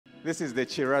This is the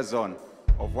Chira zone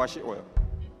of worship. Well,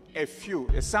 a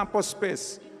sample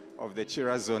space of the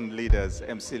Chira zone leaders,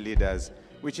 MC leaders,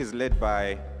 which is led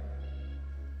by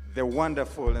the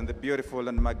wonderful and the beautiful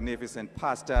and magnificent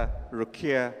Pastor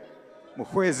Rukia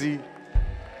Muhwezi,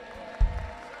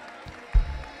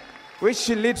 which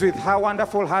she leads with her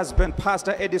wonderful husband,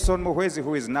 Pastor Edison Muhwezi,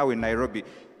 who is now in Nairobi.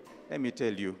 Let me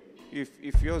tell you,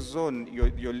 if your zone,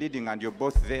 you're leading and you're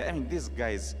both there, I mean, these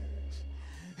guys,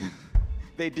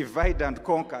 they divide and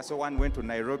conquer. So one went to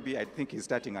Nairobi. I think he's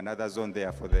starting another zone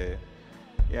there for the,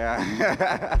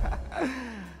 yeah.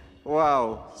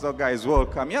 Wow. So guys,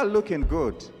 welcome. You're looking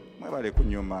good.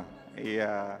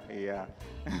 Yeah, yeah.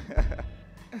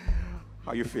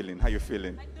 How you feeling? How you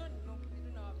feeling? I don't know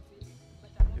how I'm feeling,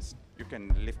 but You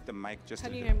can lift the mic just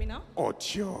Can a you little. hear me now? Oh,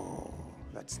 sure.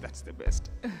 That's the best.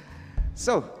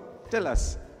 So, tell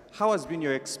us, how has been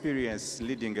your experience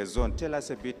leading a zone? Tell us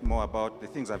a bit more about the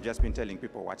things I've just been telling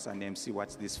people. What's an MC?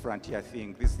 What's this frontier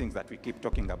thing? These things that we keep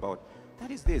talking about.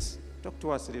 What is this? Talk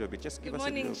to us a little bit. Just give us a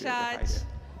little bit of Good morning, church.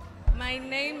 My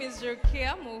name is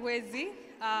Rukia Muhwezi.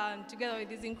 Together with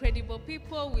these incredible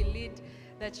people, we lead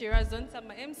the Chira Zone. Some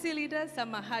are MC leaders,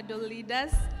 some are huddle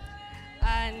leaders.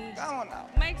 And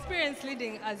my experience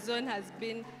leading a zone has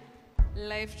been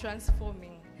life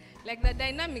transforming. Like, the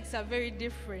dynamics are very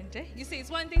different. You see, it's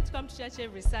one thing to come to church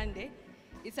every Sunday.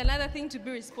 It's another thing to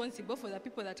be responsible for the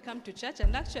people that come to church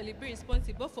and actually be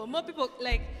responsible for more people.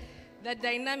 Like, the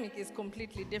dynamic is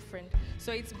completely different.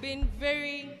 So it's been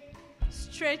very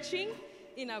stretching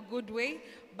in a good way,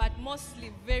 but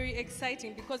mostly very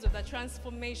exciting because of the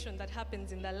transformation that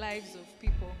happens in the lives of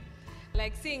people.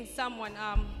 Like seeing someone,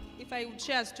 if I would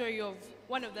share a story of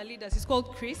one of the leaders, he's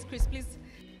called Chris. Chris, please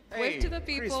wave to the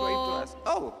people. Chris, wave to us.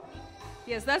 Oh.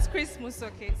 Yes, that's Chris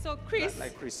Musoke. So Chris. That's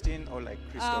like Christine or like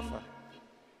Christopher?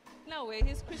 No way,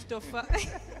 he's Christopher.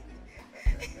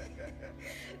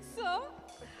 So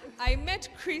I met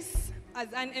Chris as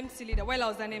an MC leader, while I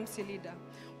was an MC leader.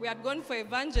 We had gone for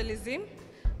evangelism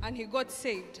and he got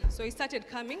saved. So he started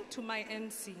coming to my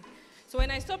MC. So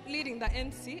when I stopped leading the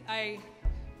MC, I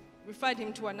referred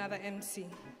him to another MC.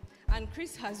 And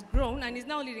Chris has grown and is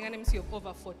now leading an MC of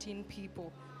over 14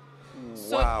 people.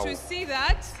 So Wow. to see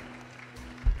that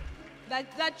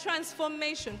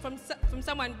transformation from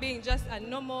someone being just a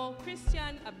normal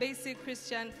Christian, a basic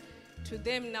Christian, to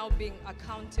them now being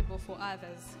accountable for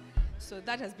others. So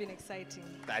that has been exciting.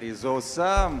 That is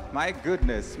awesome. My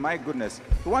goodness, my goodness.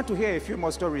 We want to hear a few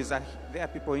more stories. There are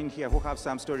people in here who have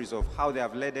some stories of how they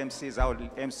have led MCs, how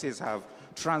MCs have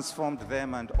transformed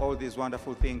them and all these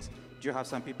wonderful things. Do you have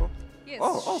some people? Yes,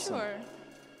 oh, awesome. sure.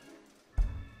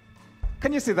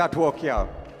 Can you see that walk here?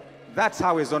 That's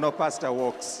how a zonal pastor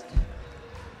walks.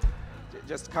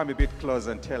 Just come a bit close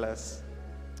and tell us.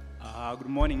 Good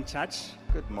morning, church.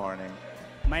 Good morning.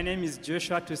 My name is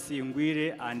Joshua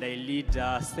Tusingwire, and I lead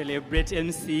Celebrate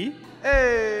MC.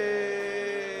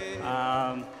 Hey!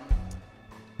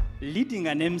 Leading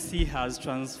an MC has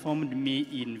transformed me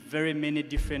in very many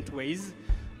different ways,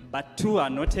 but two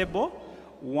are notable.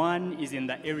 One is in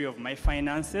the area of my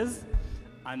finances,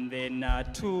 and then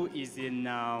two is in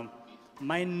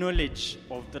my knowledge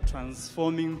of the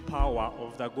transforming power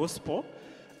of the gospel.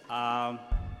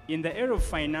 In the area of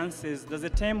finances, there's a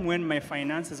time when my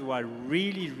finances were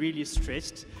really, really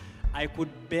stretched. I could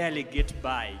barely get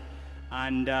by.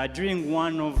 And during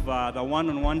one of the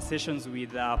one-on-one sessions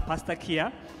with Pastor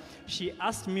Kia, she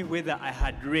asked me whether I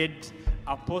had read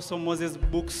Apostle Moses'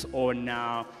 books on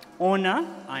honor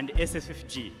and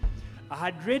SFFG. I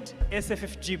had read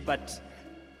SFFG, but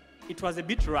it was a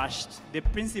bit rushed. The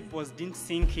principles didn't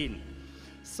sink in.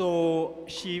 So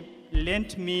she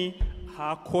lent me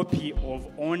her copy of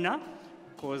honor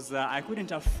because I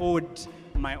couldn't afford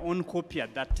my own copy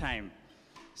at that time.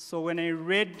 So when I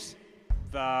read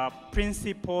the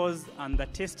principles and the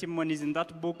testimonies in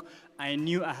that book, I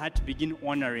knew I had to begin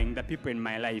honoring the people in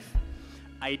my life.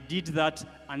 I did that,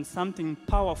 and something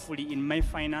powerfully in my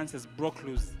finances broke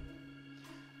loose.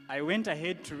 I went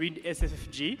ahead to read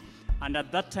SFFG, and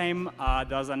at that time,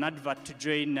 there was an advert to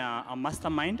join a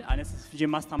mastermind, an SFFG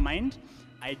mastermind.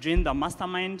 I joined the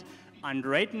mastermind, and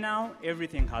right now,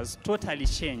 everything has totally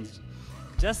changed.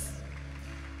 Just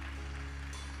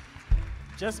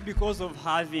because of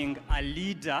having a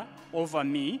leader over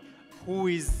me who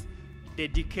is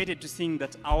dedicated to seeing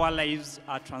that our lives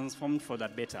are transformed for the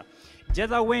better. The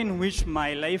other way in which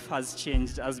my life has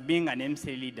changed as being an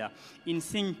MC leader, in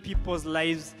seeing people's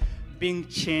lives being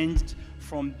changed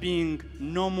from being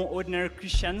normal, ordinary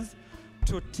Christians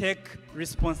to take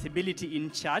responsibility in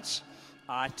church,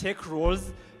 take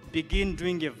roles, begin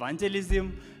doing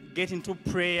evangelism, get into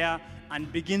prayer,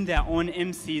 and begin their own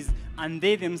MCs, and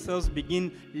they themselves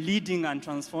begin leading and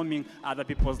transforming other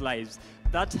people's lives.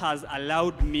 That has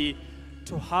allowed me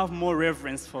to have more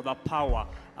reverence for the power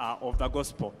of the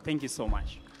gospel. Thank you so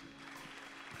much.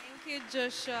 Thank you,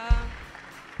 Joshua.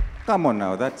 Come on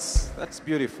now, that's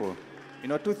beautiful. You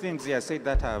know, two things he has said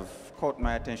that have caught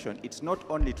my attention. It's not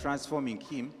only transforming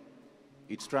him,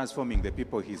 it's transforming the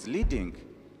people he's leading,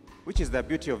 which is the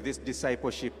beauty of this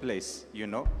discipleship place, you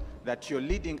know, that you're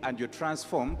leading and you're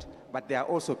transformed, but there are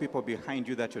also people behind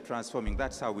you that you're transforming.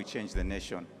 That's how we change the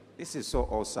nation. This is so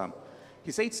awesome.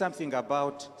 He said something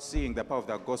about seeing the power of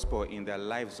the gospel in the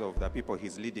lives of the people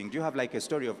he's leading. Do you have like a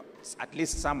story of at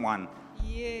least someone?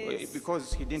 Yes.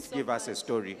 Because he didn't give us a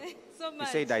story. So much.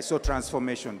 He said, I saw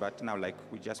transformation, but now like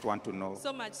we just want to know.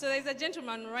 So much. So there's a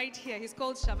gentleman right here. He's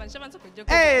called Shavan. Shavan,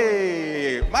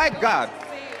 Hey, my God.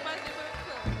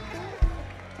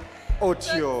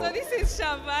 Otio. So this is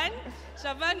Shavan.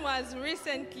 Shavan was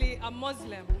recently a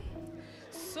Muslim.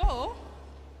 So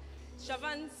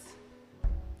Shavan's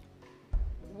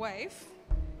wife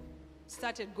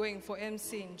started going for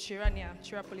MC in Chirania,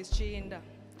 Chirapolis, Chiinda.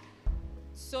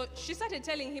 So she started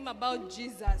telling him about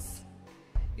Jesus.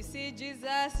 You see,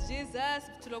 Jesus,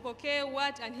 tulokoke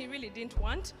what? And he really didn't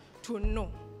want to know.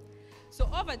 So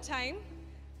over time,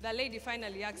 the lady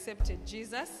finally accepted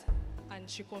Jesus and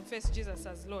she confessed Jesus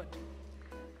as Lord.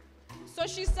 So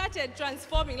she started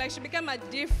transforming, like she became a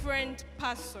different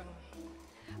person.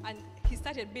 And he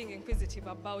started being inquisitive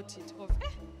about it, of,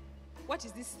 what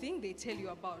is this thing they tell you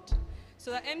about?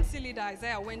 So the MC leader,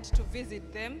 Isaiah, went to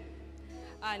visit them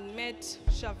and met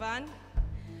Shavan.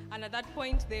 And at that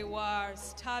point, they were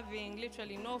starving,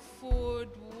 literally no food,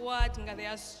 they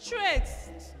are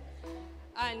stressed.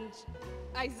 And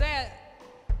Isaiah,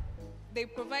 they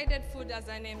provided food as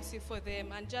an MC for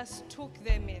them and just took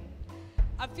them in.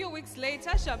 A few weeks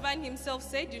later, Shavan himself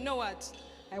said, you know what,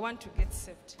 I want to get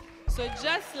saved. So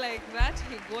just like that,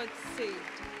 he got saved.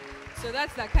 So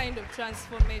that's the kind of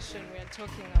transformation we are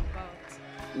talking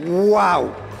about.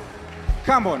 Wow.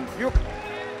 Come on.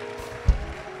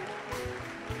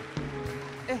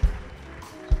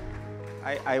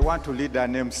 I want to lead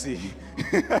an MC.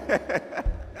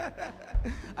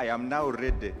 I am now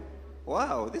ready.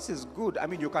 Wow, this is good. I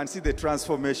mean, you can see the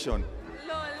transformation.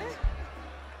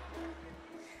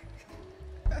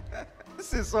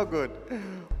 This is so good.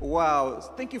 Wow.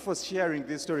 Thank you for sharing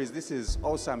these stories. This is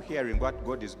awesome, hearing what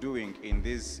God is doing in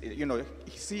this, you know,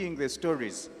 seeing the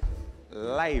stories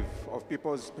live of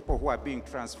people who are being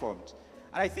transformed.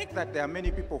 And I think that there are many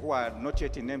people who are not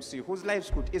yet in MC whose lives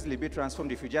could easily be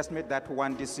transformed if you just made that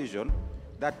one decision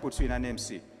that puts you in an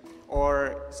MC.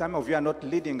 Or some of you are not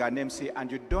leading an MC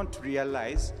and you don't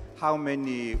realize how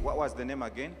many, what was the name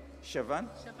again? Shavan?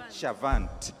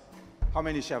 Shavant. How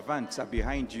many Shavants are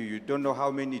behind you? You don't know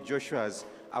how many Joshuas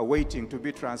are waiting to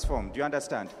be transformed. Do you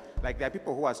understand? Like there are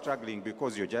people who are struggling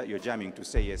because you're jamming to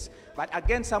say yes. But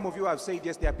again, some of you have said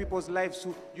yes. There are people's lives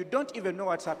who you don't even know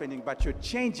what's happening, but you're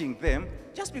changing them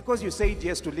just because you said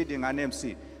yes to leading an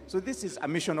MC. So this is a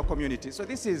missional community. So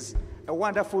this is a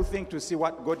wonderful thing to see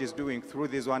what God is doing through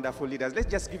these wonderful leaders. Let's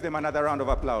just give them another round of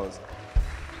applause.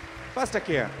 Pastor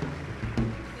Kia,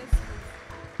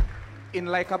 in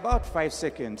like about 5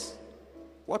 seconds,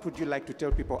 what would you like to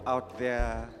tell people out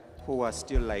there who are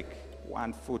still like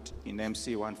 1 foot in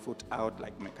MC, 1 foot out,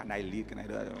 like, can I lead?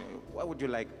 What would you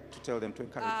like to tell them to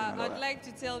encourage them? I'd like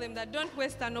to tell them that don't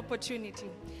waste an opportunity.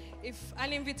 If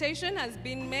an invitation has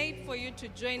been made for you to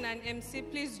join an MC,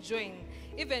 please join.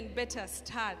 Even better,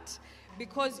 start.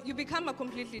 Because you become a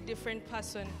completely different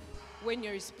person when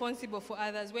you're responsible for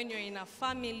others, when you're in a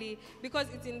family. Because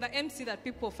it's in the MC that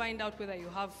people find out whether you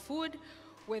have food,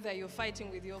 whether you're fighting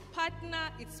with your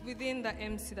partner. It's within the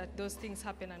MC that those things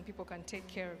happen and people can take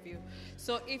care of you.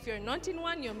 So if you're not in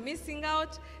one, you're missing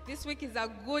out. This week is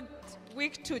a good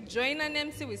week to join an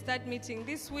MC. We start meeting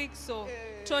this week, so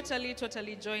totally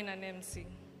join an MC.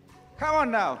 Come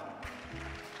on now.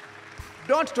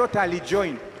 Don't totally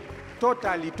join.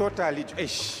 Totally.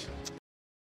 Ish.